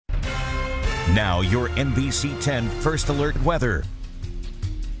Now, your NBC10 First Alert weather.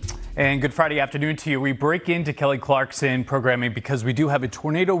 And good Friday afternoon to you. We break into Kelly Clarkson programming because we do have a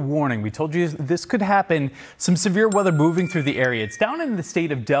tornado warning. We told you this could happen. Some severe weather moving through the area. It's down in the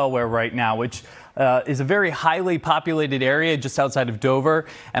state of Delaware right now, which is a very highly populated area just outside of Dover,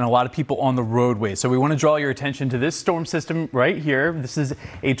 and a lot of people on the roadway. So we want to draw your attention to this storm system right here. This is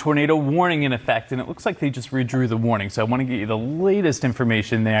a tornado warning in effect, and it looks like they just redrew the warning. So I want to get you the latest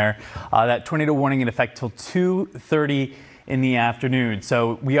information there. That tornado warning in effect till 2:30 in the afternoon.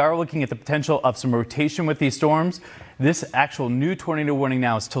 So we are looking at the potential of some rotation with these storms. This actual new tornado warning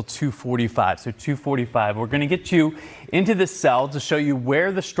now is till 2:45. So 2:45, we're going to get you into this cell to show you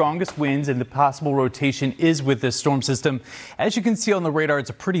where the strongest winds and the possible rotation is with this storm system. As you can see on the radar, it's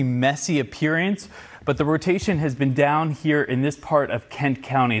a pretty messy appearance, but the rotation has been down here in this part of Kent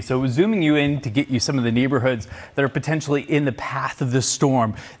County. So zooming you in to get you some of the neighborhoods that are potentially in the path of the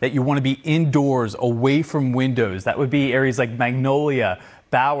storm, that you want to be indoors, away from windows. That would be areas like Magnolia,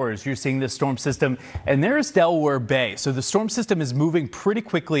 Bowers. You're seeing this storm system, and there's Delaware Bay. So the storm system is moving pretty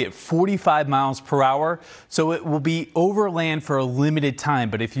quickly at 45 miles per hour. So it will be over land for a limited time.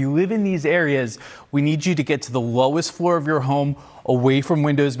 But if you live in these areas, we need you to get to the lowest floor of your home, away from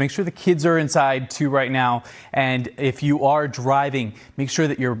windows. Make sure the kids are inside too right now. And if you are driving, make sure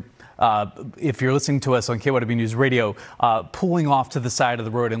that if you're listening to us on KYW News Radio, pulling off to the side of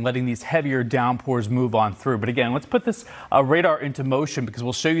the road and letting these heavier downpours move on through. But again, let's put this radar into motion because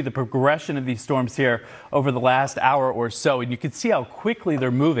we'll show you the progression of these storms here over the last hour or so. And you can see how quickly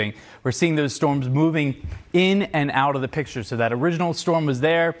they're moving. We're seeing those storms moving in and out of the picture. So that original storm was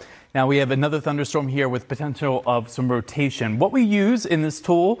there. Now we have another thunderstorm here with potential of some rotation. What we use in this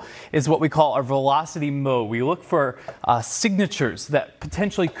tool is what we call our velocity mode. We look for signatures that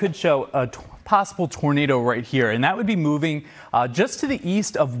potentially could show a possible tornado right here, and that would be moving just to the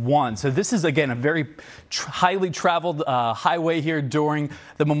east of 1. So this is, again, a very highly traveled highway here during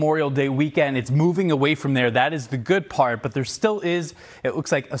the Memorial Day weekend. It's moving away from there. That is the good part, but there still is, it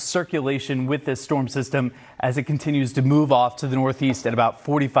looks like, a circulation with this storm system as it continues to move off to the northeast at about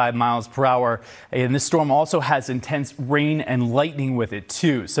 45 miles per hour. And this storm also has intense rain and lightning with it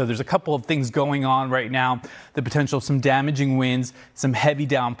too. So there's a couple of things going on right now. The potential of some damaging winds, some heavy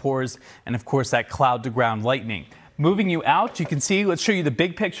downpours, and of course that cloud to ground lightning. Moving you out, you can see, let's show you the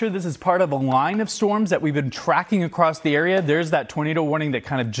big picture. This is part of a line of storms that we've been tracking across the area. There's that tornado warning that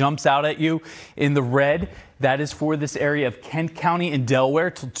kind of jumps out at you in the red. That is for this area of Kent County in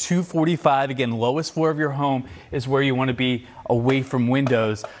Delaware till 2:45. Again, lowest floor of your home is where you want to be, away from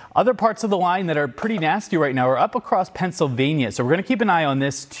windows. Other parts of the line that are pretty nasty right now are up across Pennsylvania. So we're going to keep an eye on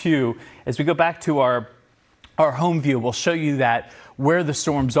this too. As we go back to our home view, we'll show you that where the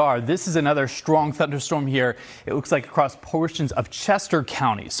storms are. This is another strong thunderstorm here. It looks like across portions of Chester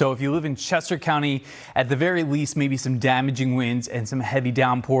County. So if you live in Chester County, at the very least, maybe some damaging winds and some heavy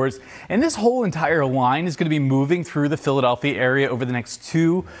downpours. And this whole entire line is going to be moving through the Philadelphia area over the next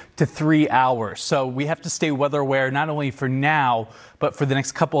 2 to 3 hours. So we have to stay weather aware, not only for now, but for the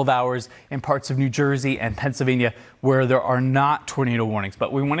next couple of hours in parts of New Jersey and Pennsylvania where there are not tornado warnings.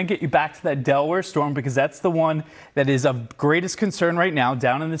 But we want to get you back to that Delaware storm because that's the one that is of greatest concern right now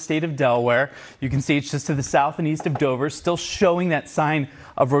down in the state of Delaware. You can see it's just to the south and east of Dover, still showing that sign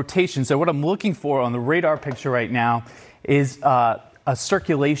of rotation. So what I'm looking for on the radar picture right now is a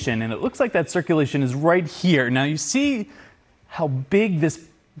circulation, and it looks like that circulation is right here. Now you see how big this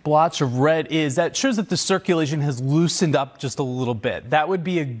blotch of red is. That shows that the circulation has loosened up just a little bit. That would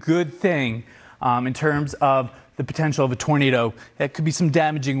be a good thing in terms of the potential of a tornado. That could be some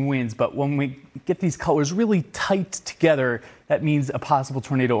damaging winds, but when we get these colors really tight together, that means a possible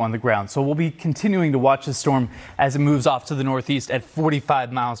tornado on the ground. So we'll be continuing to watch the storm as it moves off to the northeast at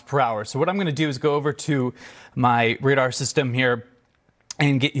 45 miles per hour. So what I'm going to do is go over to my radar system here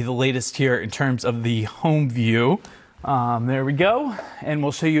and get you the latest here in terms of the home view. There we go, and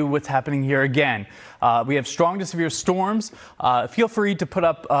we'll show you what's happening here again. We have strong to severe storms. Feel free to put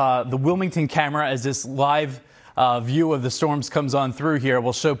up the Wilmington camera as this live view of the storms comes on through here.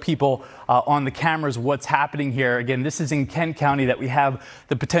 We'll show people on the cameras what's happening here. Again, this is in Kent County that we have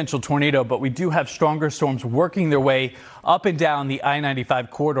the potential tornado, but we do have stronger storms working their way up and down the I-95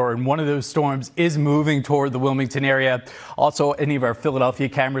 corridor, and one of those storms is moving toward the Wilmington area. Also, any of our Philadelphia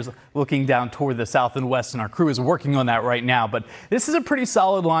cameras looking down toward the south and west, and our crew is working on that right now. But this is a pretty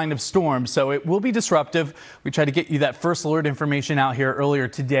solid line of storms, so it will be disruptive. We tried to get you that first alert information out here earlier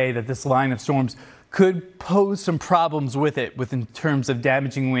today that this line of storms could pose some problems with it in terms of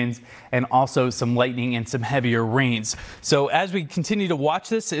damaging winds and also some lightning and some heavier rains. So as we continue to watch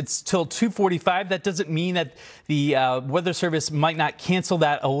this, it's till 2:45. That doesn't mean that the Weather Service might not cancel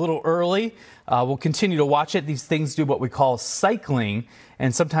that a little early. We'll continue to watch it. These things do what we call cycling,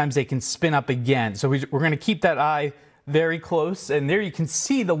 and sometimes they can spin up again. So we're going to keep that eye very close, and there you can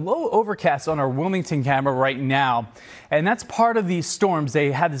see the low overcast on our Wilmington camera right now, and that's part of these storms.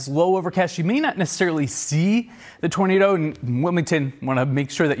 They have this low overcast. You may not necessarily see the tornado, and Wilmington want to make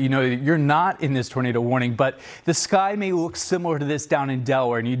sure that you know that you're not in this tornado warning, but the sky may look similar to this down in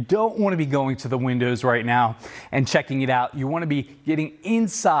Delaware, and you don't want to be going to the windows right now and checking it out. You want to be getting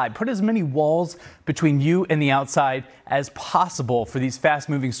inside. Put as many walls between you and the outside as possible for these fast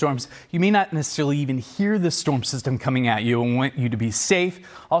moving storms. You may not necessarily even hear the storm system coming at you, and want you to be safe.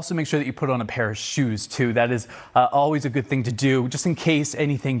 Also make sure that you put on a pair of shoes too. That is always a good thing to do, just in case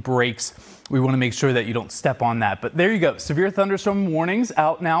anything breaks. We want to make sure that you don't step on that. But there you go. Severe thunderstorm warnings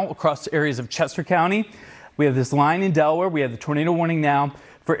out now across areas of Chester County. We have this line in Delaware. We have the tornado warning now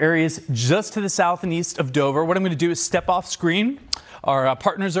for areas just to the south and east of Dover. What I'm going to do is step off screen. Our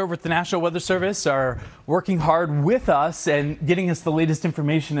partners over at the National Weather Service are working hard with us and getting us the latest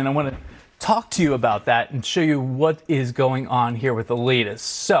information, and I want to talk to you about that and show you what is going on here with the latest.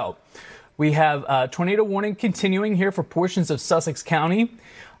 So we have a tornado warning continuing here for portions of Sussex County.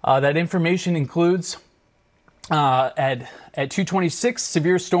 That information includes at 2:26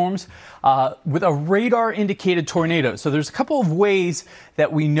 severe storms with a radar indicated tornado. So there's a couple of ways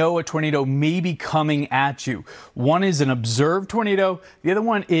that we know a tornado may be coming at you. One is an observed tornado. The other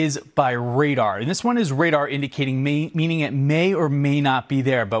one is by radar. And this one is radar indicating, meaning it may or may not be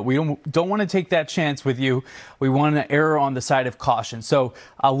there. But we don't want to take that chance with you. We want to err on the side of caution. So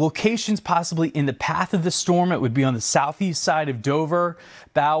locations possibly in the path of the storm. It would be on the southeast side of Dover,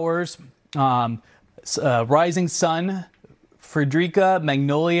 Bowers, Rising Sun, Frederica,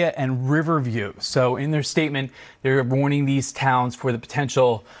 Magnolia, and Riverview. So in their statement, they're warning these towns for the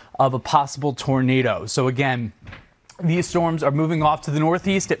potential of a possible tornado. So again, these storms are moving off to the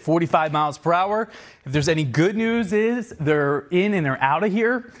northeast at 45 miles per hour. If there's any good news is they're in and they're out of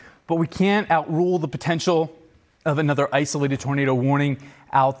here, but we can't outrule the potential of another isolated tornado warning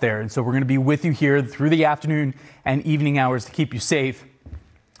out there. And so we're going to be with you here through the afternoon and evening hours to keep you safe.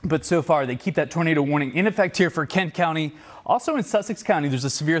 But so far, they keep that tornado warning in effect here for Kent County. Also in Sussex County, there's a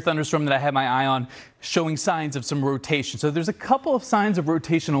severe thunderstorm that I have my eye on showing signs of some rotation. So there's a couple of signs of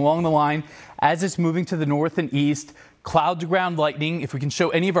rotation along the line as it's moving to the north and east. Cloud to ground lightning. If we can show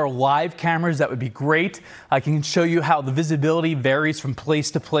any of our live cameras, that would be great. I can show you how the visibility varies from place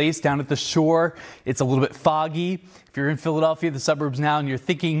to place. Down at the shore, it's a little bit foggy. If you're in Philadelphia, the suburbs now, and you're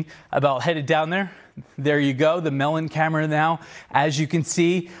thinking about headed down there you go, the Mellon camera now. As you can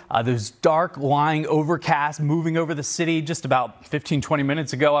see, there's dark lying overcast moving over the city. Just about 15-20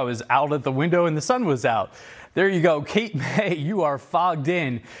 minutes ago, I was out at the window and the sun was out. There you go, Cape May, you are fogged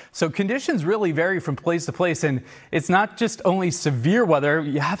in. So conditions really vary from place to place, and it's not just only severe weather,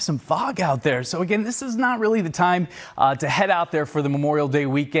 you have some fog out there. So again, this is not really the time to head out there for the Memorial Day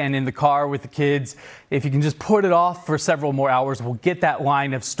weekend in the car with the kids. If you can just put it off for several more hours, we'll get that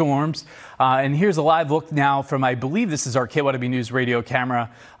line of storms. And here's a live look now from, I believe this is our KYW News radio camera,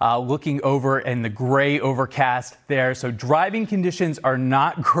 looking over and the gray overcast there. So driving conditions are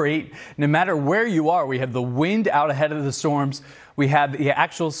not great. No matter where you are, we have the wind out ahead of the storms. We have the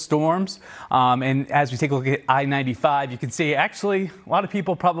actual storms. And as we take a look at I-95, you can see actually a lot of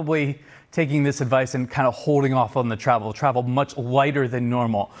people probably taking this advice and kind of holding off on the travel much lighter than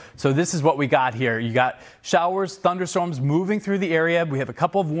normal. So this is what we got here. You got showers, thunderstorms moving through the area. We have a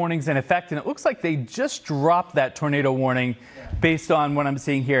couple of warnings in effect, and it looks like they just dropped that tornado warning based on what I'm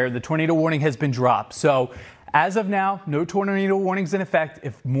seeing here. The tornado warning has been dropped. So as of now, no tornado warnings in effect.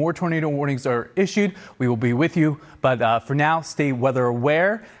 If more tornado warnings are issued, we will be with you. But for now, stay weather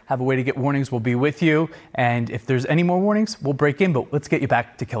aware. Have a way to get warnings. We'll be with you. And if there's any more warnings, we'll break in. But let's get you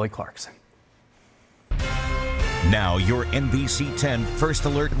back to Kelly Clarkson. Now your NBC10 First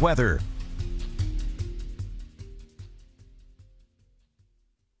Alert weather.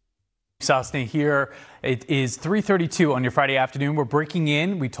 Sosna here. It is 3:32 on your Friday afternoon. We're breaking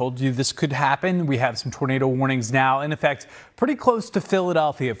in. We told you this could happen. We have some tornado warnings now in effect pretty close to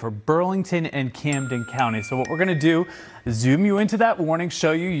Philadelphia for Burlington and Camden County. So what we're going to do is zoom you into that warning,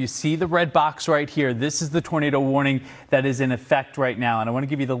 show you. You see the red box right here. This is the tornado warning that is in effect right now. And I want to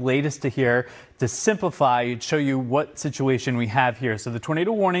give you the latest to here to simplify and show you what situation we have here. So the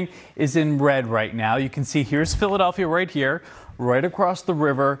tornado warning is in red right now. You can see here's Philadelphia right here, right across the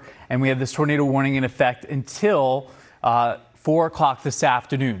river, and we have this tornado warning in effect until 4 o'clock this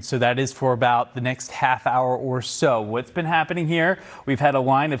afternoon. So that is for about the next half hour or so. What's been happening here? We've had a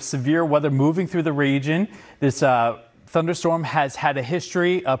line of severe weather moving through the region. This thunderstorm has had a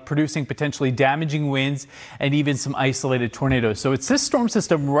history of producing potentially damaging winds and even some isolated tornadoes. So it's this storm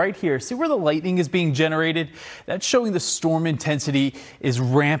system right here. See where the lightning is being generated? That's showing the storm intensity is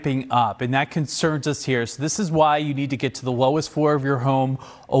ramping up, and that concerns us here. So this is why you need to get to the lowest floor of your home,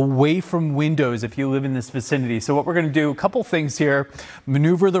 away from windows if you live in this vicinity. So what we're going to do, a couple things here,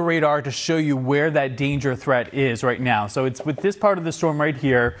 maneuver the radar to show you where that danger threat is right now. So it's with this part of the storm right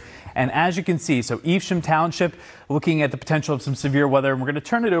here. And as you can see, so Evesham Township looking at the potential of some severe weather, and we're going to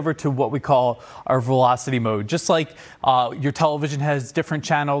turn it over to what we call our velocity mode. Just like your television has different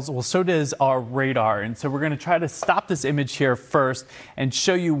channels, well, so does our radar. And so we're going to try to stop this image here first and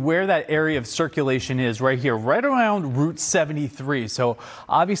show you where that area of circulation is right here, right around Route 73. So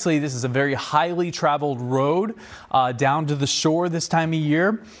obviously this is a very highly traveled road down to the shore this time of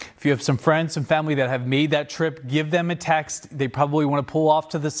year. If you have some friends, some family that have made that trip, give them a text. They probably want to pull off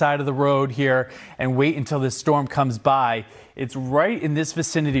to the side of the road here and wait until this storm comes by. It's right in this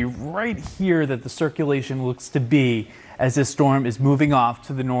vicinity right here that the circulation looks to be as this storm is moving off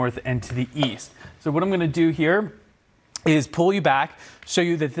to the north and to the east. So what I'm going to do here is pull you back, show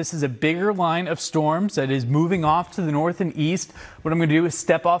you that this is a bigger line of storms that is moving off to the north and east. What I'm going to do is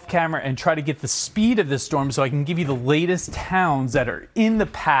step off camera and try to get the speed of this storm so I can give you the latest towns that are in the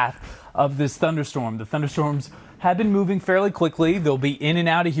path of this thunderstorm. The thunderstorms have been moving fairly quickly. They'll be in and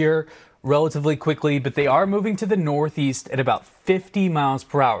out of here relatively quickly, but they are moving to the northeast at about 50 miles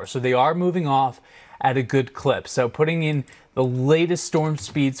per hour. So they are moving off at a good clip. So putting in the latest storm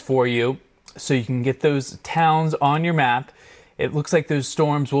speeds for you so you can get those towns on your map. It looks like those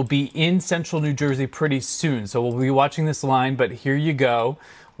storms will be in central New Jersey pretty soon. So we'll be watching this line, but here you go.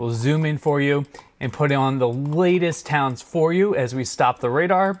 We'll zoom in for you and put on the latest towns for you as we stop the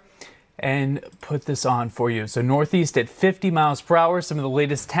radar and put this on for you. So northeast at 50 miles per hour. Some of the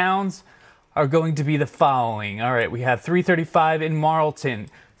latest towns are going to be the following. All right, we have 335 in Marlton,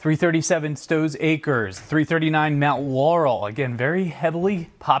 337 Stowe's Acres, 339 Mount Laurel. Again, very heavily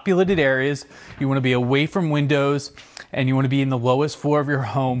populated areas. You want to be away from windows and you want to be in the lowest floor of your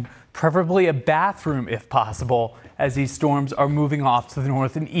home, preferably a bathroom if possible, as these storms are moving off to the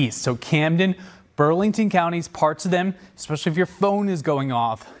north and east. So Camden, Burlington counties, parts of them, especially if your phone is going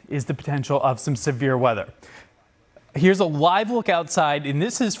off, is the potential of some severe weather. Here's a live look outside, and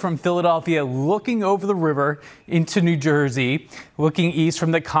this is from Philadelphia looking over the river into New Jersey, looking east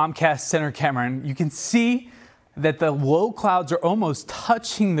from the Comcast Center camera. And you can see that the low clouds are almost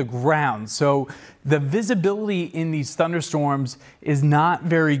touching the ground. So the visibility in these thunderstorms is not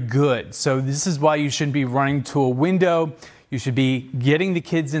very good. So this is why you shouldn't be running to a window. You should be getting the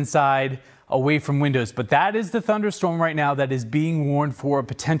kids inside, away from windows. But that is the thunderstorm right now that is being warned for a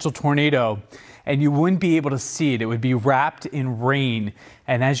potential tornado. And you wouldn't be able to see it. It would be wrapped in rain.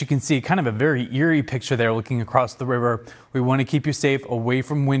 And as you can see, kind of a very eerie picture there looking across the river. We want to keep you safe away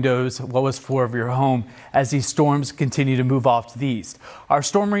from windows, lowest floor of your home, as these storms continue to move off to the east. Our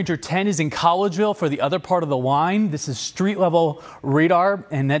Storm Ranger 10 is in Collegeville for the other part of the line. This is street level radar,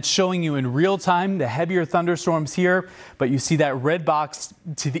 and that's showing you in real time the heavier thunderstorms here. But you see that red box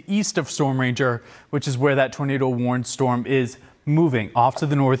to the east of Storm Ranger, which is where that tornado warned storm is moving off to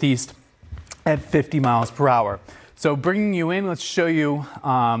the northeast at 50 miles per hour. So bringing you in, let's show you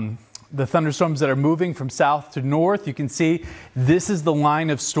the thunderstorms that are moving from south to north. You can see this is the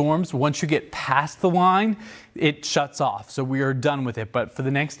line of storms. Once you get past the line, it shuts off. So we are done with it. But for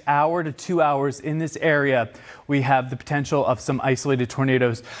the next hour to 2 hours in this area, we have the potential of some isolated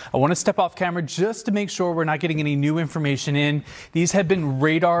tornadoes. I want to step off camera just to make sure we're not getting any new information in. These have been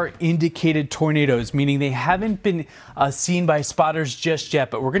radar indicated tornadoes, meaning they haven't been seen by spotters just yet,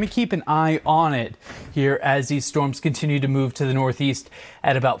 but we're going to keep an eye on it here as these storms continue to move to the northeast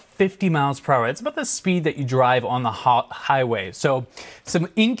at about 50 miles per hour. It's about the speed that you drive on the highway. So some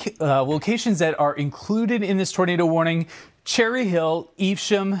locations that are included in this tornado warning: Cherry Hill,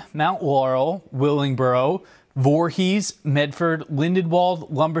 Evesham, Mount Laurel, Willingboro, Voorhees, Medford,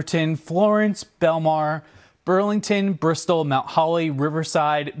 Lindenwold, Lumberton, Florence, Belmar, Burlington, Bristol, Mount Holly,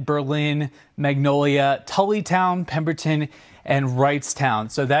 Riverside, Berlin, Magnolia, Tullytown, Pemberton, and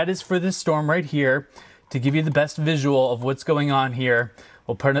Wrightstown. So that is for this storm right here. To give you the best visual of what's going on here,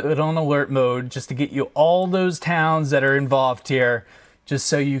 we'll put it on alert mode just to get you all those towns that are involved here, just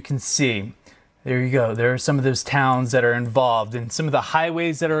so you can see. There you go. There are some of those towns that are involved, and some of the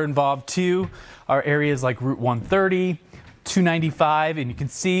highways that are involved too are areas like Route 130, 295, and you can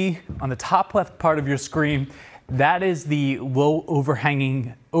see on the top left part of your screen, That is the low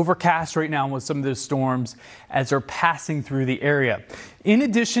overhanging overcast right now with some of those storms as they're passing through the area. In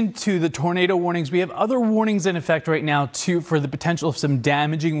addition to the tornado warnings, we have other warnings in effect right now too for the potential of some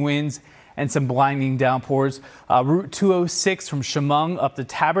damaging winds and some blinding downpours. Route 206 from Chemung up to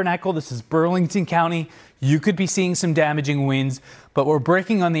Tabernacle. This is Burlington County. You could be seeing some damaging winds, but we're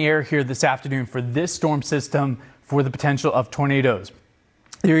breaking on the air here this afternoon for this storm system for the potential of tornadoes.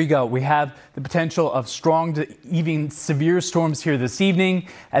 There you go. We have the potential of strong to even severe storms here this evening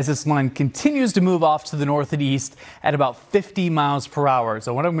as this line continues to move off to the north and east at about 50 miles per hour.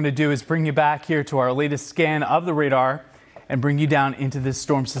 So what I'm going to do is bring you back here to our latest scan of the radar and bring you down into this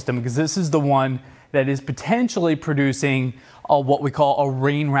storm system, because this is the one that is potentially producing what we call a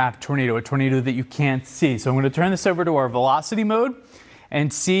rain-wrapped tornado, a tornado that you can't see. So I'm going to turn this over to our velocity mode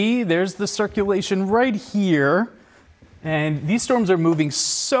and see there's the circulation right here. And these storms are moving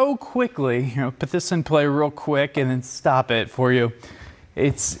so quickly. Put this in play real quick and then stop it for you.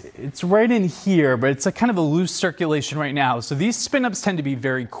 It's right in here, but it's a kind of a loose circulation right now. So these spin-ups tend to be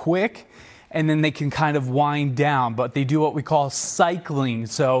very quick, and then they can kind of wind down, but they do what we call cycling.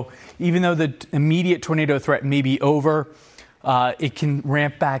 So even though the immediate tornado threat may be over, it can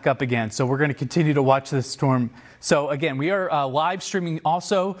ramp back up again. So we're going to continue to watch this storm. So again, we are live streaming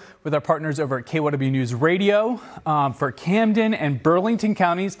also with our partners over at KYW News Radio for Camden and Burlington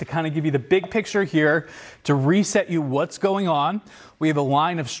counties to kind of give you the big picture here to reset you what's going on. We have a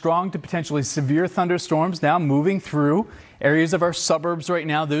line of strong to potentially severe thunderstorms now moving through areas of our suburbs right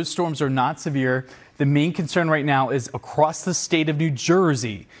now. Those storms are not severe. The main concern right now is across the state of New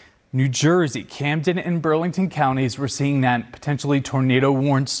Jersey. Camden and Burlington counties, we're seeing that potentially tornado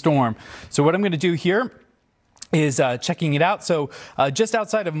warned storm. So what I'm going to do here is checking it out. So just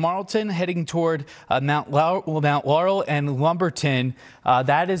outside of Marlton, heading toward Mount Laurel and Lumberton,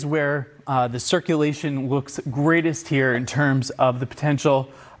 that is where the circulation looks greatest here in terms of the potential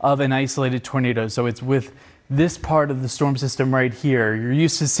of an isolated tornado. So it's with this part of the storm system right here. You're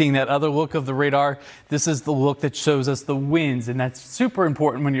used to seeing that other look of the radar. This is the look that shows us the winds, and that's super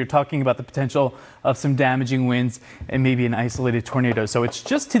important when you're talking about the potential of some damaging winds and maybe an isolated tornado. So it's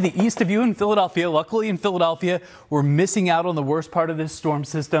just to the east of you in Philadelphia. Luckily in Philadelphia, we're missing out on the worst part of this storm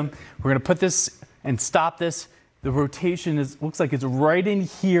system. We're going to put this and stop this. The rotation looks like it's right in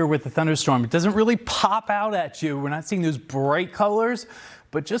here with the thunderstorm. It doesn't really pop out at you. We're not seeing those bright colors,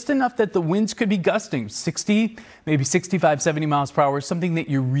 but just enough that the winds could be gusting 60, maybe 65, 70 miles per hour, something that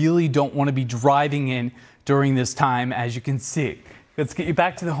you really don't want to be driving in during this time, as you can see. Let's get you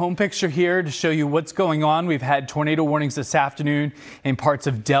back to the home picture here to show you what's going on. We've had tornado warnings this afternoon in parts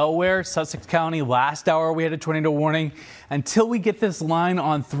of Delaware, Sussex County. Last hour we had a tornado warning. Until we get this line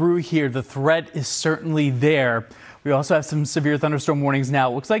on through here, the threat is certainly there. We also have some severe thunderstorm warnings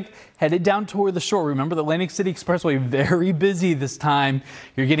now. It looks like headed down toward the shore. Remember, the Atlantic City Expressway, very busy this time.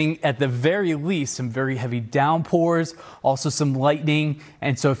 You're getting, at the very least, some very heavy downpours, also some lightning.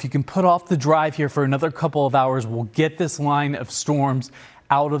 And so if you can put off the drive here for another couple of hours, we'll get this line of storms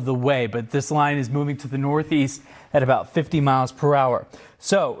out of the way. But this line is moving to the northeast at about 50 miles per hour.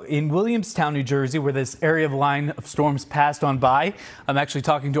 So in Williamstown, New Jersey, where this area of line of storms passed on by, I'm actually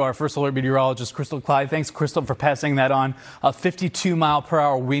talking to our first alert meteorologist, Crystal Clyde. Thanks, Crystal, for passing that on. A 52 mile per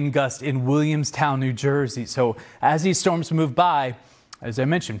hour wind gust in Williamstown, New Jersey. So as these storms move by, as I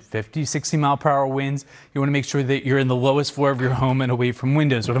mentioned, 50, 60 mile per hour winds. You want to make sure that you're in the lowest floor of your home and away from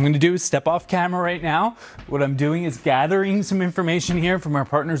windows. What I'm going to do is step off camera right now. What I'm doing is gathering some information here from our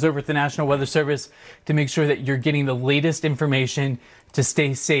partners over at the National Weather Service to make sure that you're getting the latest information to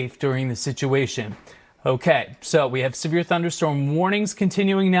stay safe during the situation. Okay, so we have severe thunderstorm warnings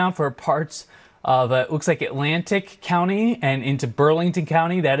continuing now for parts of it looks like Atlantic County and into Burlington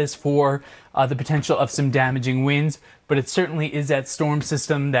County. That is for the potential of some damaging winds, but it certainly is that storm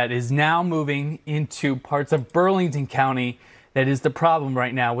system that is now moving into parts of Burlington County that is the problem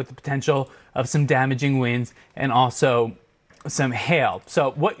right now, with the potential of some damaging winds and also some hail.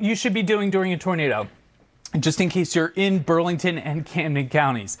 So what you should be doing during a tornado, just in case you're in Burlington and Camden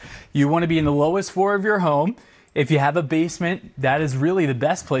counties, you want to be in the lowest floor of your home. If you have a basement, that is really the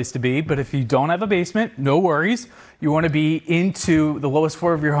best place to be. But if you don't have a basement, no worries. You want to be into the lowest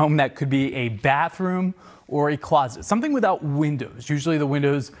floor of your home. That could be a bathroom or a closet, something without windows. Usually the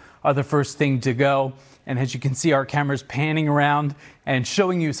windows are the first thing to go. And as you can see, our camera's panning around and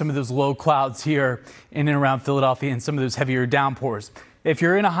showing you some of those low clouds here in and around Philadelphia and some of those heavier downpours. If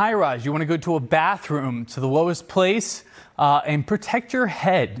you're in a high rise, you want to go to a bathroom, to the lowest place, and protect your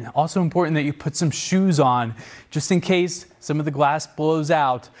head. Also important that you put some shoes on just in case some of the glass blows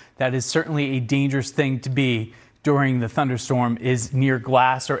out. That is certainly a dangerous thing to be during the thunderstorm is near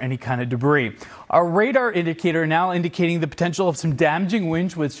glass or any kind of debris. Our radar indicator now indicating the potential of some damaging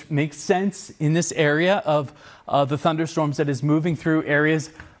winds, which makes sense in this area of the thunderstorms that is moving through areas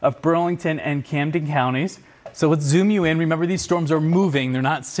of Burlington and Camden counties. So let's zoom you in. Remember, these storms are moving. They're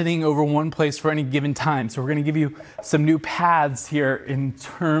not sitting over one place for any given time. So we're going to give you some new paths here in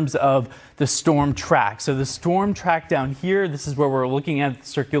terms of the storm track. So the storm track down here, this is where we're looking at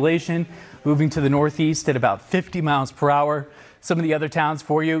circulation moving to the northeast at about 50 miles per hour. Some of the other towns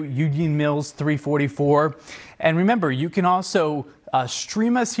for you, Union Mills 344. And remember, you can also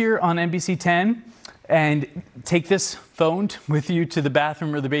stream us here on NBC10 and take this phone with you to the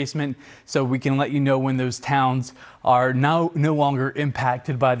bathroom or the basement so we can let you know when those towns are now no longer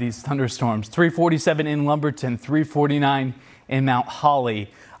impacted by these thunderstorms. 347 in Lumberton, 349 in Mount Holly,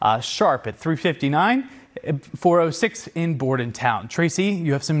 sharp at 359, 406 in Bordentown. Tracy,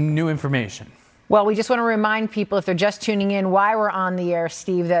 you have some new information. Well, we just want to remind people, if they're just tuning in, why we're on the air,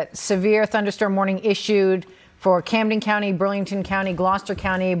 Steve, that severe thunderstorm warning issued for Camden County, Burlington County, Gloucester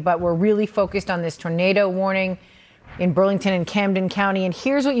County, but we're really focused on this tornado warning in Burlington and Camden County. And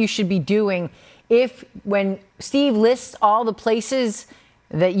here's what you should be doing when Steve lists all the places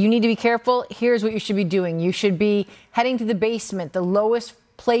that you need to be careful. Here's what you should be doing. You should be heading to the basement, the lowest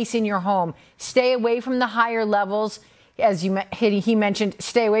place in your home. Stay away from the higher levels. As he mentioned,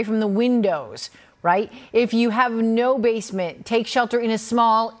 stay away from the windows. Right? If you have no basement, take shelter in a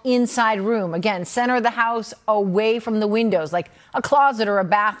small inside room. Again, center the house away from the windows, like a closet or a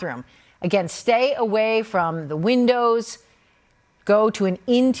bathroom. Again, stay away from the windows. Go to an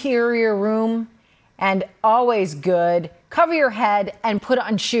interior room, and always good, cover your head and put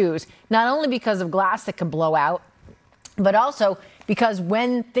on shoes. Not only because of glass that can blow out, but also because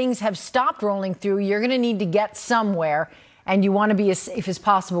when things have stopped rolling through, you're going to need to get somewhere, and you want to be as safe as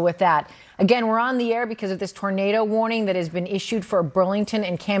possible with that. Again, we're on the air because of this tornado warning that has been issued for Burlington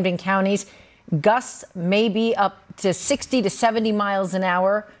and Camden counties. Gusts may be up to 60 to 70 miles an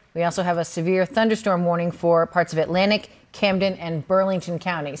hour. We also have a severe thunderstorm warning for parts of Atlantic, Camden, and Burlington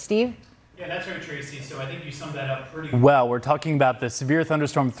counties. Steve? Yeah, that's right, Tracy. So I think you summed that up pretty well. We're talking about the severe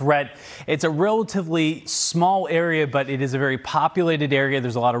thunderstorm threat. It's a relatively small area, but it is a very populated area.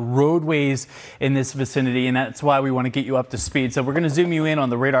 There's a lot of roadways in this vicinity, and that's why we want to get you up to speed. So we're going to zoom you in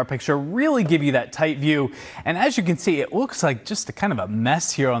on the radar picture, really give you that tight view. And as you can see, it looks like just a kind of a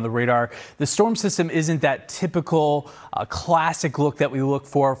mess here on the radar. The storm system isn't that typical classic look that we look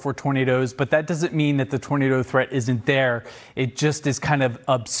for tornadoes, but that doesn't mean that the tornado threat isn't there. It just is kind of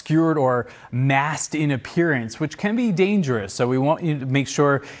obscured or masked in appearance, which can be dangerous. So we want you to make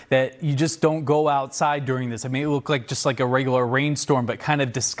sure that you just don't go outside during this. It may look like just like a regular rainstorm, but kind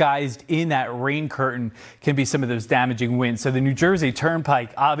of disguised in that rain curtain can be some of those damaging winds. So the New Jersey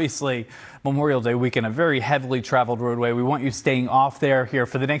Turnpike, obviously Memorial Day weekend, a very heavily traveled roadway. We want you staying off there here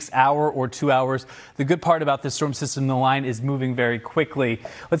for the next hour or 2 hours. The good part about this storm system, the line is moving very quickly.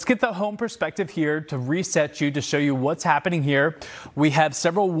 Let's get the home perspective here to reset you, to show you what's happening here. We have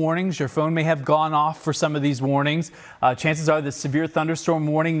several warnings. Your phone may have gone off for some of these warnings. Chances are the severe thunderstorm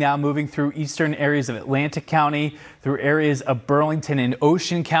warning now moving through eastern areas of Atlantic County, through areas of Burlington and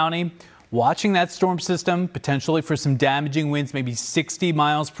Ocean County. Watching that storm system, potentially for some damaging winds, maybe 60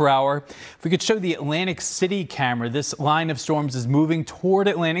 miles per hour. If we could show the Atlantic City camera, this line of storms is moving toward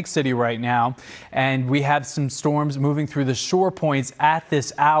Atlantic City right now. And we have some storms moving through the shore points at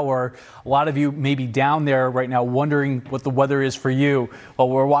this hour. A lot of you may be down there right now wondering what the weather is for you. Well,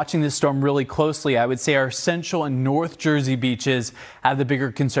 we're watching this storm really closely. I would say our central and North Jersey beaches have the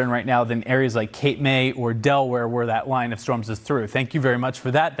bigger concern right now than areas like Cape May or Delaware, where that line of storms is through. Thank you very much for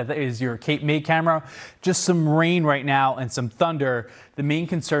that. That is your Cape May camera. Just some rain right now and some thunder. The main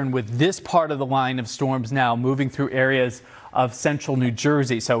concern with this part of the line of storms now moving through areas of central New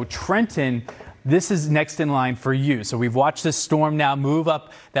Jersey. So Trenton, this is next in line for you. So we've watched this storm now move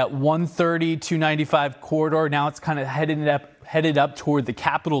up that 130, 295 corridor. Now it's kind of headed up toward the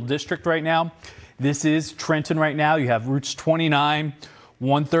Capital District right now. This is Trenton right now. You have routes 29,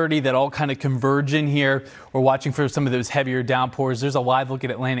 130 that all kind of converge in here. We're watching for some of those heavier downpours. There's a live look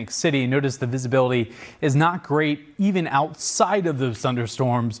at Atlantic City. Notice the visibility is not great even outside of those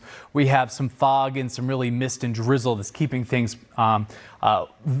thunderstorms. We have some fog and some really mist and drizzle that's keeping things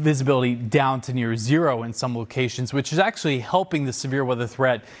visibility down to near zero in some locations, which is actually helping the severe weather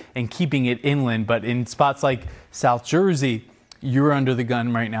threat and keeping it inland. But in spots like South Jersey, you're under the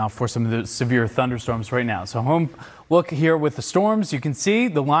gun right now for some of the severe thunderstorms right now. So home look here with the storms. You can see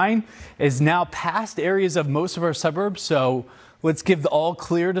the line is now past areas of most of our suburbs. So let's give the all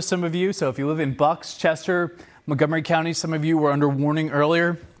clear to some of you. So if you live in Bucks, Chester, Montgomery County, some of you were under warning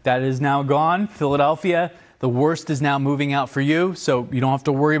earlier. That is now gone. Philadelphia, The worst is now moving out for you, so you don't have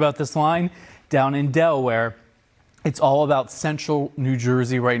to worry about this line. Down in Delaware, it's all about central New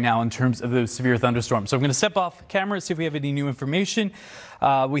Jersey right now in terms of those severe thunderstorms. So I'm going to step off camera, see if we have any new information.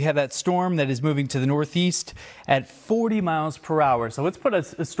 We have that storm that is moving to the northeast at 40 miles per hour. So let's put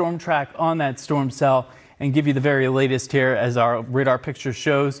a storm track on that storm cell and give you the very latest here as our radar picture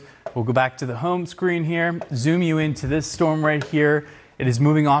shows. We'll go back to the home screen here, zoom you into this storm right here. It is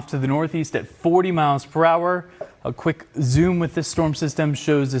moving off to the northeast at 40 miles per hour. A quick zoom with this storm system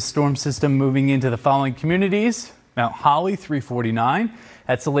shows this storm system moving into the following communities. Mount Holly, 349.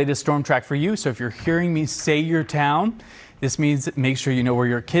 That's the latest storm track for you. So if you're hearing me say your town, this means make sure you know where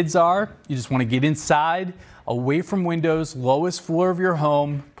your kids are. You just want to get inside, away from windows, lowest floor of your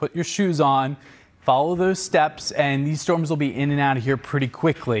home, put your shoes on, follow those steps, and these storms will be in and out of here pretty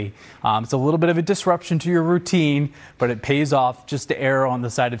quickly. It's a little bit of a disruption to your routine, but it pays off just to err on the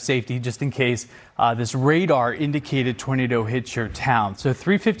side of safety, just in case this radar indicated tornado hits your town. So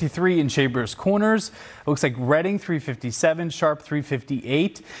 353 in Chambers Corners. It looks like Reading 357, Sharp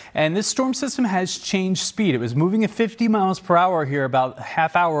 358. And this storm system has changed speed. It was moving at 50 miles per hour here about a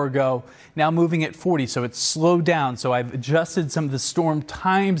half hour ago, now moving at 40. So it's slowed down. So I've adjusted some of the storm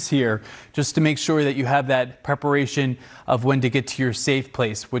times here just to make sure that you have that preparation of when to get to your safe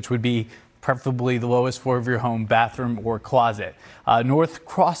place, which would be preferably the lowest floor of your home, bathroom or closet. North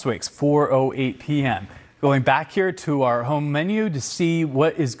Crosswicks, 4:08 p.m. Going back here to our home menu to see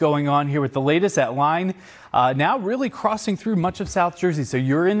what is going on here with the latest. That line now really crossing through much of South Jersey. So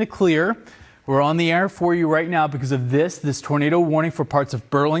you're in the clear. We're on the air for you right now because of this tornado warning for parts of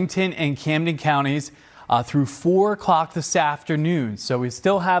Burlington and Camden counties through 4 o'clock this afternoon. So we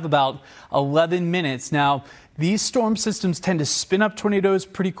still have about 11 minutes. Now, these storm systems tend to spin up tornadoes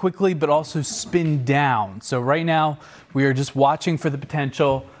pretty quickly, but also spin down. So right now, we are just watching for the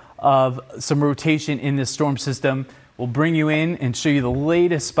potential of some rotation in this storm system. We'll bring you in and show you the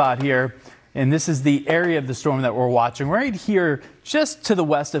latest spot here. And this is the area of the storm that we're watching right here, just to the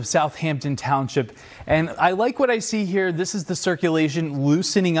west of Southampton Township. And I like what I see here. This is the circulation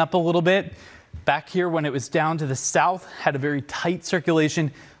loosening up a little bit. Back here, when it was down to the south, had a very tight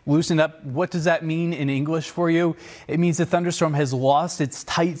circulation, loosened up. What does that mean in English for you? It means the thunderstorm has lost its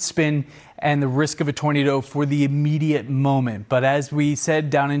tight spin and the risk of a tornado for the immediate moment. But as we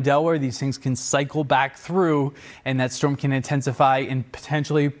said down in Delaware, these things can cycle back through and that storm can intensify and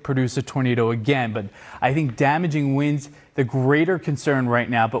potentially produce a tornado again. But I think damaging winds, the greater concern right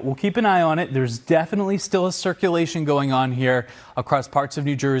now, but we'll keep an eye on it. There's definitely still a circulation going on here across parts of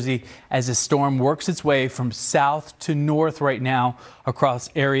New Jersey as the storm works its way from south to north right now across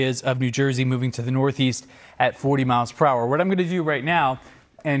areas of New Jersey, moving to the northeast at 40 miles per hour. What I'm going to do right now,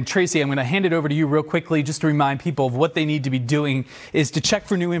 and Tracy, I'm going to hand it over to you real quickly just to remind people of what they need to be doing is to check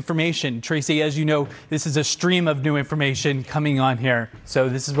for new information. Tracy, as you know, this is a stream of new information coming on here. So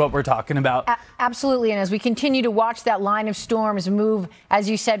this is what we're talking about. Absolutely. And as we continue to watch that line of storms move, as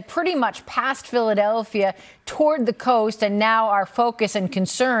you said, pretty much past Philadelphia toward the coast. And now our focus and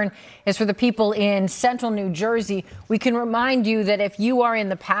concern is for the people in central New Jersey. We can remind you that if you are in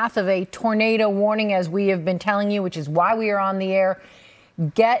the path of a tornado warning, as we have been telling you, which is why we are on the air,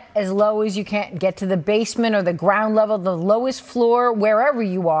 get as low as you can. Get to the basement or the ground level, the lowest floor, wherever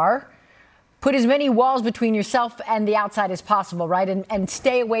you are. Put as many walls between yourself and the outside as possible, right? And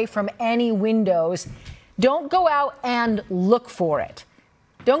stay away from any windows. Don't go out and look for it.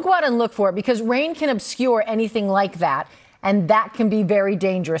 Don't go out and look for it because rain can obscure anything like that. And that can be very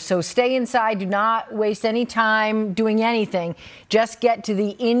dangerous. So stay inside. Do not waste any time doing anything. Just get to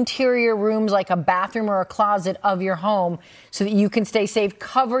the interior rooms like a bathroom or a closet of your home so that you can stay safe.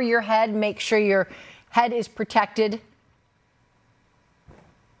 Cover your head. Make sure your head is protected.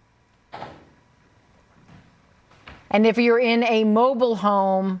 And if you're in a mobile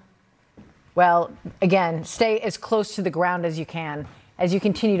home, well, again, stay as close to the ground as you can as you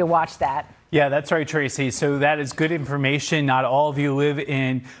continue to watch that. Yeah, that's right, Tracy. So that is good information. Not all of you live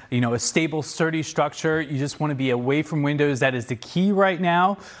in, a stable, sturdy structure. You just want to be away from windows. That is the key right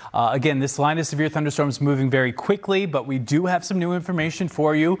now. Again, this line of severe thunderstorms moving very quickly, but we do have some new information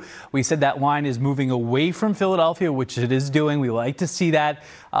for you. We said that line is moving away from Philadelphia, which it is doing. We like to see that,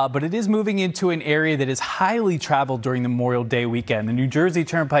 but it is moving into an area that is highly traveled during the Memorial Day weekend. The New Jersey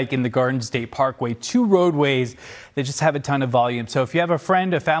Turnpike and the Garden State Parkway, 2 roadways that just have a ton of volume. So if you have a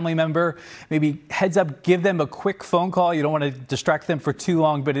friend, a family member, maybe heads up, give them a quick phone call. You don't want to distract them for too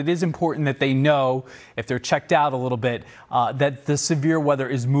long, but it is important that they know, if they're checked out a little bit, that the severe weather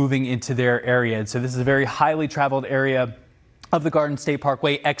is moving into their area. And so this is a very highly traveled area of the Garden State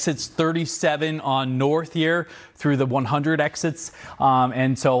Parkway, exits 37 on north here through the 100 exits.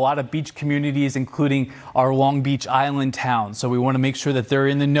 And so a lot of beach communities, including our Long Beach Island towns. So we want to make sure that they're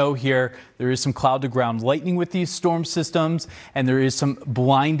in the know here. There is some cloud to ground lightning with these storm systems, and there is some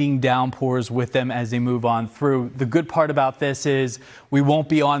blinding downpours with them as they move on through. The good part about this is we won't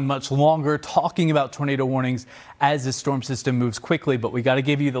be on much longer talking about tornado warnings as the storm system moves quickly, but we got to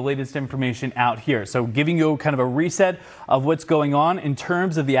give you the latest information out here. So giving you kind of a reset of what's going on in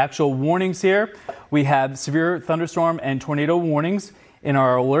terms of the actual warnings here. We have severe thunderstorm and tornado warnings in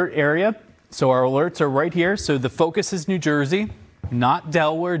our alert area. So our alerts are right here. So the focus is New Jersey, not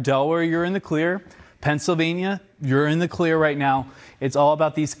Delaware. Delaware, you're in the clear. Pennsylvania, you're in the clear right now. It's all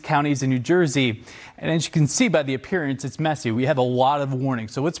about these counties in New Jersey. And as you can see by the appearance, it's messy. We have a lot of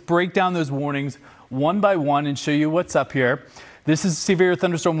warnings. So let's break down those warnings one by one and show you what's up here. This is severe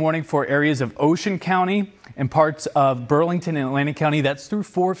thunderstorm warning for areas of Ocean County and parts of Burlington and Atlantic County. That's through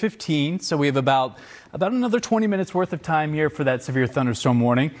 4:15. So we have about another 20 minutes worth of time here for that severe thunderstorm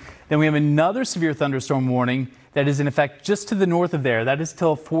warning. Then we have another severe thunderstorm warning that is in effect just to the north of there. That is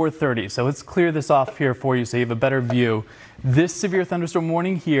till 4:30. So let's clear this off here for you so you have a better view. This severe thunderstorm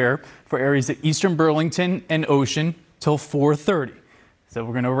warning here for areas of eastern Burlington and Ocean till 4:30. So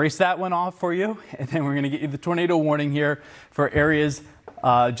we're going to erase that one off for you, and then we're going to get you the tornado warning here for areas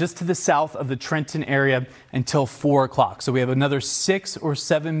just to the south of the Trenton area until 4 o'clock. So we have another 6 or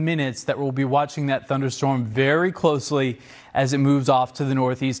 7 minutes that we'll be watching that thunderstorm very closely as it moves off to the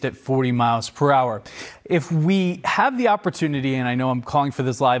northeast at 40 miles per hour. If we have the opportunity, and I know I'm calling for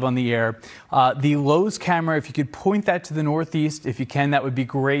this live on the air, the Lowe's camera, if you could point that to the northeast, if you can, that would be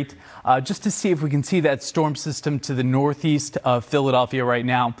great. Just to see if we can see that storm system to the northeast of Philadelphia right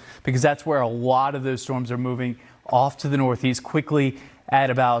now, because that's where a lot of those storms are moving off to the northeast quickly at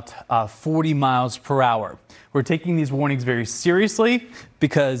about 40 miles per hour. We're taking these warnings very seriously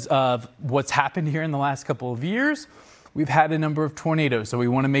because of what's happened here in the last couple of years. We've had a number of tornadoes, so we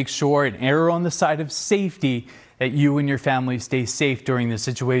want to make sure and err on the side of safety that you and your family stay safe during this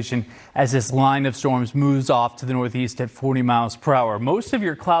situation as this line of storms moves off to the northeast at 40 miles per hour. Most of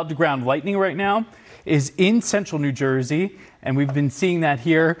your cloud to ground lightning right now is in central New Jersey, and we've been seeing that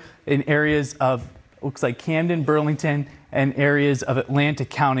here in areas of, looks like Camden, Burlington, and areas of Atlantic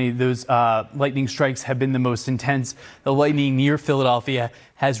County. Those lightning strikes have been the most intense. The lightning near Philadelphia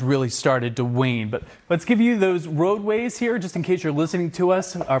has really started to wane. But let's give you those roadways here, just in case you're listening to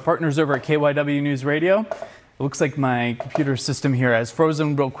us. Our partners over at KYW News Radio. It looks like my computer system here has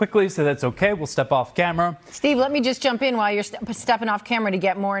frozen real quickly, so that's okay. We'll step off camera. Steve, let me just jump in while you're stepping off camera to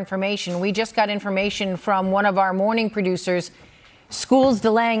get more information. We just got information from one of our morning producers. Schools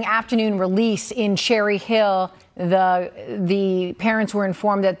delaying afternoon release in Cherry Hill. The parents were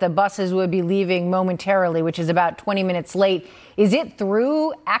informed that the buses would be leaving momentarily, which is about 20 minutes late. Is it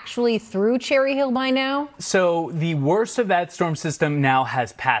actually through Cherry Hill by now? So the worst of that storm system now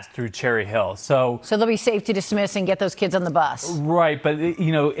has passed through Cherry Hill. So they'll be safe to dismiss and get those kids on the bus. Right. But,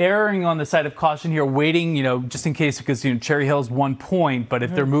 erring on the side of caution here, waiting, just in case, because, Cherry Hill is 1 point. But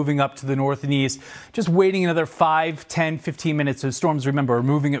if they're moving up to the north and east, just waiting another 5, 10, 15 minutes. Those storms, remember, are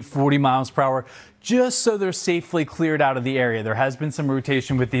moving at 40 miles per hour. Just so they're safely cleared out of the area. There has been some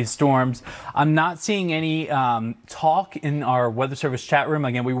rotation with these storms. I'm not seeing any talk in our Weather Service chat room.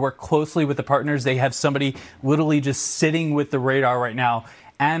 Again, we work closely with the partners. They have somebody literally just sitting with the radar right now,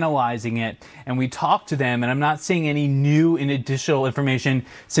 analyzing it, and we talk to them, and I'm not seeing any new and additional information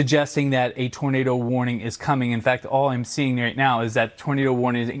suggesting that a tornado warning is coming. In fact, all I'm seeing right now is that tornado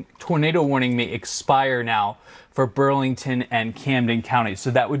warning may expire now for Burlington and Camden counties.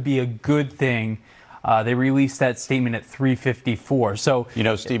 So that would be a good thing. They released that statement at 3:54. So,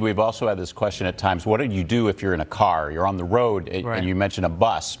 Steve, we've also had this question at times. What do you do if you're in a car, you're on the road, and you mentioned a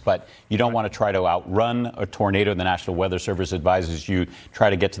bus, but you don't want to try to outrun a tornado? The National Weather Service advises you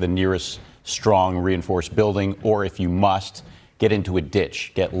try to get to the nearest strong reinforced building, or if you must, get into a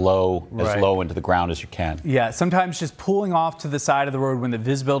ditch, get low, as low into the ground as you can. Yeah, sometimes just pulling off to the side of the road when the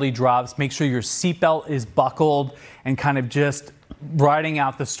visibility drops, make sure your seatbelt is buckled and kind of just riding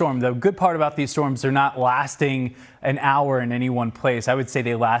out the storm. The good part about these storms, they're not lasting an hour in any one place. I would say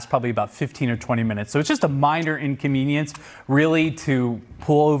they last probably about 15 or 20 minutes. So it's just a minor inconvenience, really, to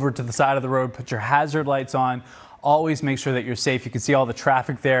pull over to the side of the road, put your hazard lights on. Always make sure that you're safe. You can see all the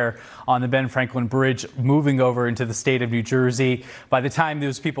traffic there on the Ben Franklin Bridge moving over into the state of New Jersey. By the time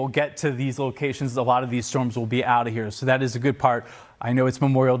those people get to these locations, a lot of these storms will be out of here. So that is a good part. I know it's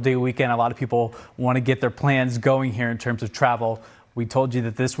Memorial Day weekend. A lot of people want to get their plans going here in terms of travel. We told you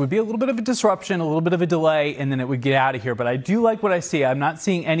that this would be a little bit of a disruption, a little bit of a delay, and then it would get out of here. But I do like what I see. I'm not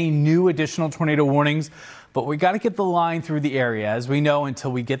seeing any new additional tornado warnings, but we got to get the line through the area. As we know,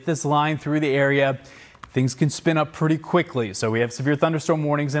 until we get this line through the area, things can spin up pretty quickly. So we have severe thunderstorm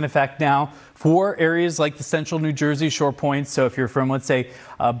warnings in effect now for areas like the central New Jersey shore points. So if you're from, let's say,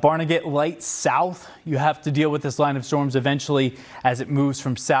 Barnegat Light south, you have to deal with this line of storms eventually as it moves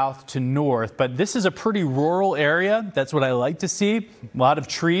from south to north. But this is a pretty rural area. That's what I like to see. A lot of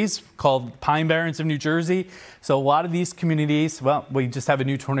trees called Pine Barrens of New Jersey. So a lot of these communities, well, we just have a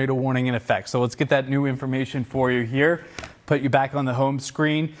new tornado warning in effect. So let's get that new information for you here. Put you back on the home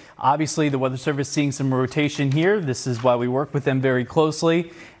screen. Obviously, the Weather Service seeing some rotation here. This is why we work with them very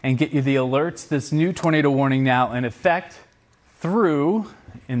closely and get you the alerts. This new tornado warning now in effect through,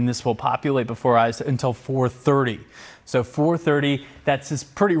 and this will populate before eyes until 4:30. So 4:30, that's this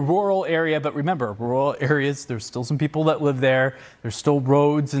pretty rural area. But remember, rural areas, there's still some people that live there. There's still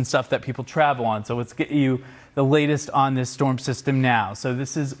roads and stuff that people travel on. So let's get you the latest on this storm system now. So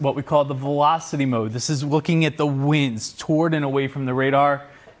this is what we call the velocity mode. This is looking at the winds toward and away from the radar.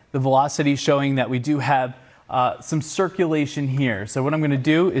 The velocity showing that we do have some circulation here. So what I'm going to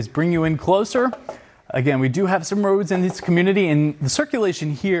do is bring you in closer. Again, we do have some roads in this community, and the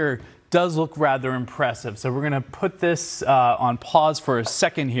circulation here does look rather impressive. So we're going to put this on pause for a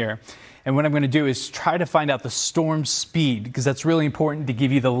second here. And what I'm going to do is try to find out the storm speed, because that's really important to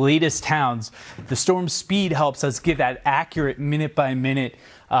give you the latest towns. The storm speed helps us give that accurate minute by minute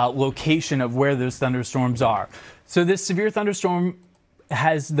location of where those thunderstorms are. So this severe thunderstorm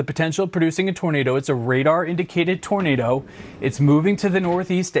has the potential of producing a tornado. It's a radar indicated tornado. It's moving to the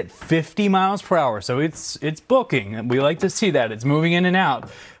northeast at 50 miles per hour. So it's booking. We like to see that. It's moving in and out.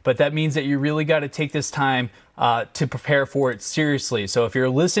 But that means that you really got to take this time to prepare for it seriously. So if you're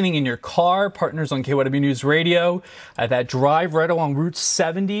listening in your car, partners on KYW News Radio, that drive right along Route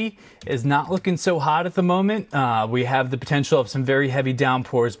 70 is not looking so hot at the moment. We have the potential of some very heavy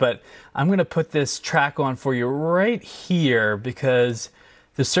downpours, but I'm going to put this track on for you right here because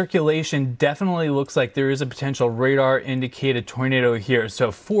the circulation definitely looks like there is a potential radar indicated tornado here. So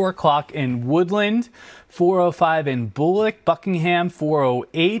 4 o'clock in Woodland, 4:05 in Bullock, Buckingham,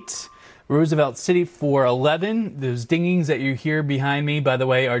 4:08. Roosevelt City 4:11. Those dingings that you hear behind me, by the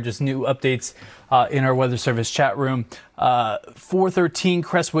way, are just new updates in our Weather Service chat room. 4:13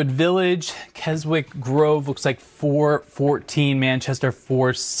 Crestwood Village, Keswick Grove looks like 4:14, Manchester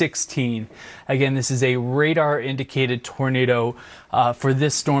 4:16. Again, this is a radar indicated tornado for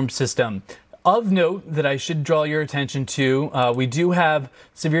this storm system. Of note that I should draw your attention to, we do have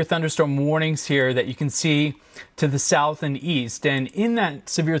severe thunderstorm warnings here that you can see to the south and east. And in that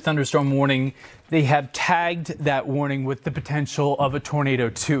severe thunderstorm warning, they have tagged that warning with the potential of a tornado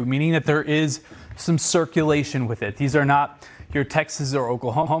too, meaning that there is some circulation with it. These are not your Texas or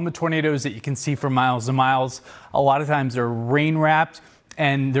Oklahoma tornadoes that you can see for miles and miles. A lot of times they're rain wrapped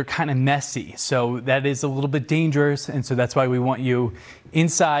and they're kind of messy. So that is a little bit dangerous. And so that's why we want you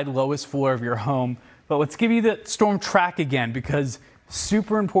inside, lowest floor of your home. But let's give you the storm track again, because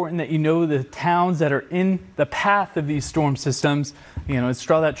super important that you know the towns that are in the path of these storm systems. Let's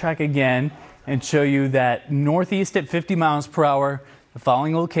draw that track again and show you that northeast at 50 miles per hour, the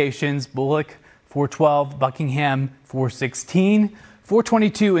following locations: Bullock 412, Buckingham 416,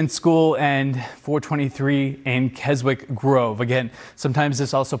 422 in School, and 423 in Keswick Grove. Again, sometimes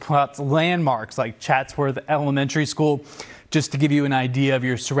this also plots landmarks like Chatsworth Elementary School, just to give you an idea of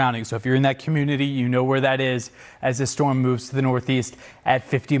your surroundings. So if you're in that community, you know where that is as the storm moves to the northeast at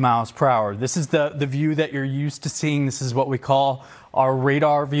 50 miles per hour. This is the view that you're used to seeing. This is what we call our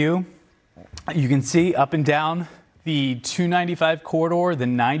radar view. You can see up and down the 295 corridor, the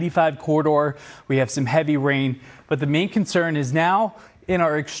 95 corridor. We have some heavy rain, but the main concern is now in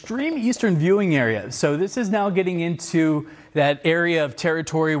our extreme eastern viewing area. So this is now getting into that area of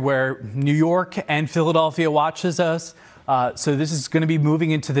territory where New York and Philadelphia watches us. So this is going to be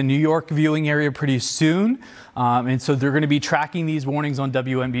moving into the New York viewing area pretty soon. And so they're going to be tracking these warnings on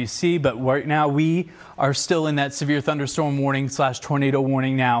WNBC. But right now we are still in that severe thunderstorm warning / tornado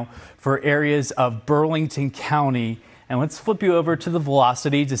warning now for areas of Burlington County. And let's flip you over to the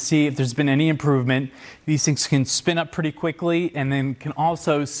velocity to see if there's been any improvement. These things can spin up pretty quickly and then can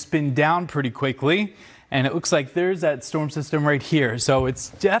also spin down pretty quickly. And it looks like there's that storm system right here. So it's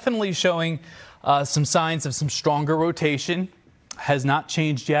definitely showing some signs of some stronger rotation. Has not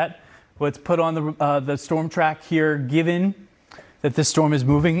changed yet. Let's put on the storm track here, given that this storm is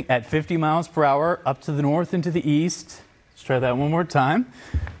moving at 50 miles per hour up to the north and to the east. Let's try that one more time.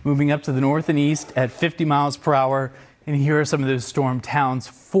 Moving up to the north and east at 50 miles per hour. And here are some of those storm towns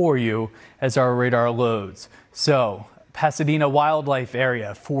for you as our radar loads. So Pasadena wildlife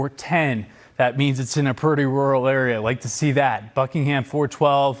area, 410. That means it's in a pretty rural area. Like to see that. Buckingham,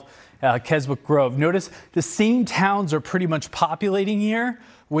 412, Keswick Grove. Notice the same towns are pretty much populating here,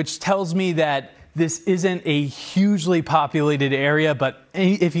 which tells me that this isn't a hugely populated area, but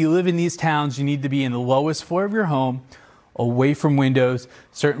if you live in these towns, you need to be in the lowest floor of your home, away from windows.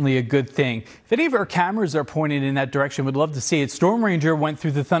 Certainly a good thing. If any of our cameras are pointed in that direction, we'd love to see it. Storm Ranger went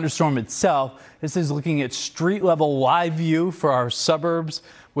through the thunderstorm itself. This is looking at street level live view for our suburbs,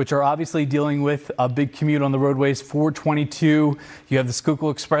 which are obviously dealing with a big commute on the roadways. 422, you have the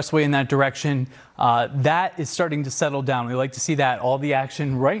Schuylkill Expressway in that direction. That is starting to settle down. We like to see that. All the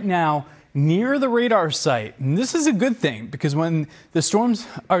action right now near the radar site. And this is a good thing because when the storms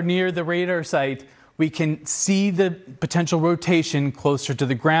are near the radar site, we can see the potential rotation closer to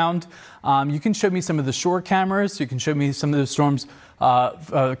the ground. You can show me some of the shore cameras. You can show me some of the storms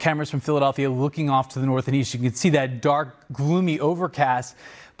cameras from Philadelphia looking off to the north and east. You can see that dark, gloomy overcast,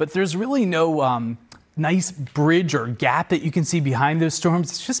 but there's really no nice bridge or gap that you can see behind those storms.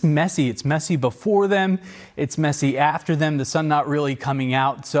 It's just messy. It's messy before them. It's messy after them. The sun not really coming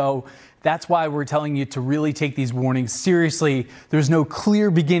out. So that's why we're telling you to really take these warnings seriously. There's no clear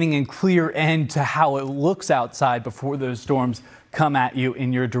beginning and clear end to how it looks outside before those storms come at you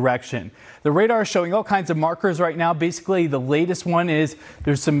in your direction. The radar is showing all kinds of markers right now. Basically, the latest one is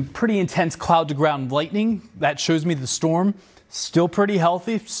there's some pretty intense cloud to ground lightning. That shows me the storm still pretty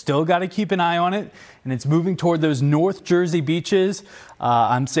healthy. Still got to keep an eye on it. And it's moving toward those North Jersey beaches.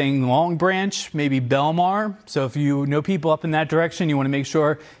 I'm saying Long Branch, maybe Belmar. So if you know people up in that direction, you want to make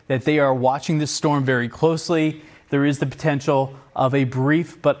sure that they are watching this storm very closely. There is the potential of a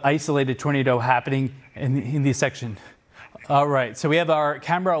brief but isolated tornado happening in this section. All right, so we have our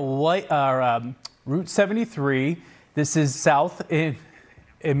camera Route 73. This is south and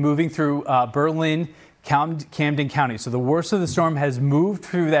moving through Berlin, Camden County. So the worst of the storm has moved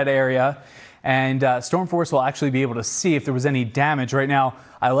through that area, and Storm Force will actually be able to see if there was any damage. Right now,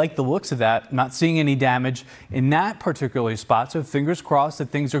 I like the looks of that. I'm not seeing any damage in that particular spot, so fingers crossed that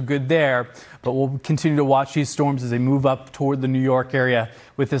things are good there. But we'll continue to watch these storms as they move up toward the New York area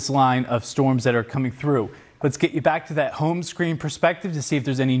with this line of storms that are coming through. Let's get you back to that home screen perspective to see if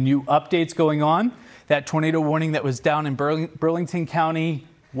there's any new updates going on. That tornado warning that was down in Burlington County,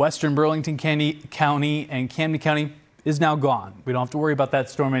 Western Burlington County, and Camden County is now gone. We don't have to worry about that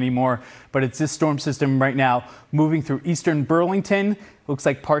storm anymore, but it's this storm system right now moving through eastern Burlington. Looks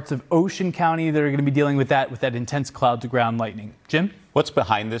like parts of Ocean County that are going to be dealing with that intense cloud to ground lightning. Jim? What's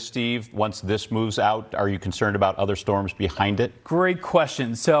behind this, Steve? Once this moves out, are you concerned about other storms behind it? Great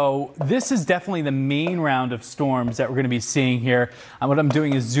question. So this is definitely the main round of storms that we're going to be seeing here. And what I'm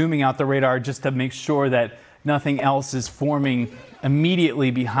doing is zooming out the radar just to make sure that nothing else is forming immediately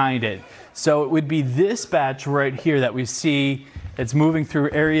behind it. So it would be this batch right here that we see. It's moving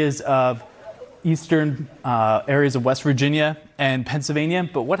through areas of eastern areas of West Virginia and Pennsylvania.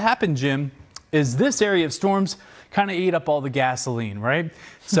 But what happened, Jim, is this area of storms kind of ate up all the gasoline, right?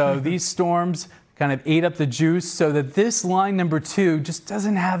 So these storms kind of ate up the juice so that this line number 2 just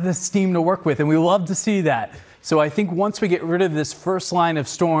doesn't have the steam to work with. And we love to see that. So I think once we get rid of this first line of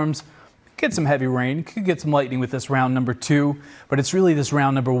storms, get some heavy rain, could get some lightning with this round number 2, but it's really this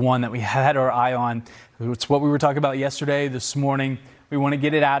round number 1 that we had our eye on. It's what we were talking about yesterday, this morning. We want to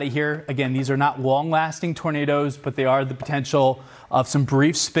get it out of here. Again, these are not long-lasting tornadoes, but they are the potential of some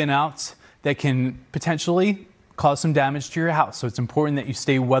brief spin-outs that can potentially cause some damage to your house. So it's important that you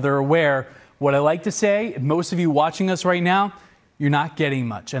stay weather aware. What I like to say, most of you watching us right now, you're not getting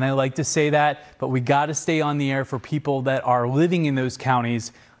much. And I like to say that, but we got to stay on the air for people that are living in those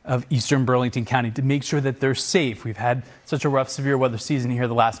counties of eastern Burlington County to make sure that they're safe. We've had such a rough, severe weather season here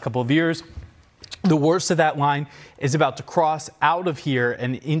the last couple of years. The worst of that line is about to cross out of here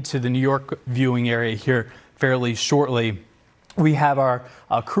and into the New York viewing area here fairly shortly. We have our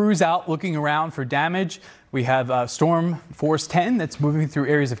crews out looking around for damage. We have Storm Force 10 that's moving through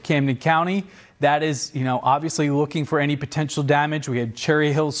areas of Camden County. That is, obviously looking for any potential damage. We had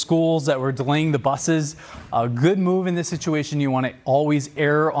Cherry Hill schools that were delaying the buses. A good move in this situation. You want to always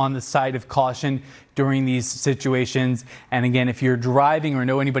err on the side of caution during these situations. And again, if you're driving or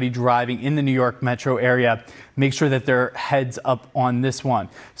know anybody driving in the New York metro area, make sure that they're heads up on this one.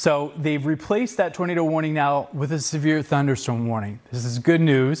 So they've replaced that tornado warning now with a severe thunderstorm warning. This is good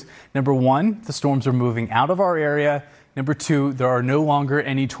news. Number 1, the storms are moving out of our area. Number 2, there are no longer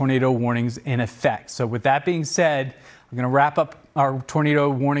any tornado warnings in effect. So with that being said, I'm going to wrap up our tornado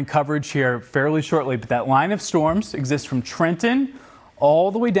warning coverage here fairly shortly. But that line of storms exists from Trenton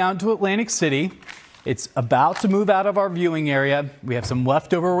all the way down to Atlantic City. It's about to move out of our viewing area. We have some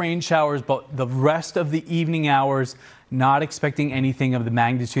leftover rain showers, but the rest of the evening hours, not expecting anything of the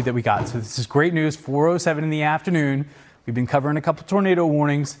magnitude that we got. So this is great news. 4:07 in the afternoon. We've been covering a couple tornado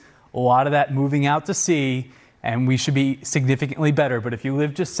warnings, a lot of that moving out to sea, and we should be significantly better. But if you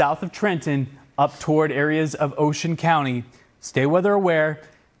live just south of Trenton, up toward areas of Ocean County, stay weather aware.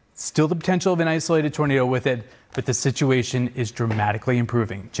 Still the potential of an isolated tornado with it, but the situation is dramatically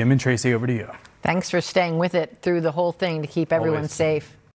improving. Jim and Tracy, over to you. Thanks for staying with it through the whole thing to keep everyone Always. safe.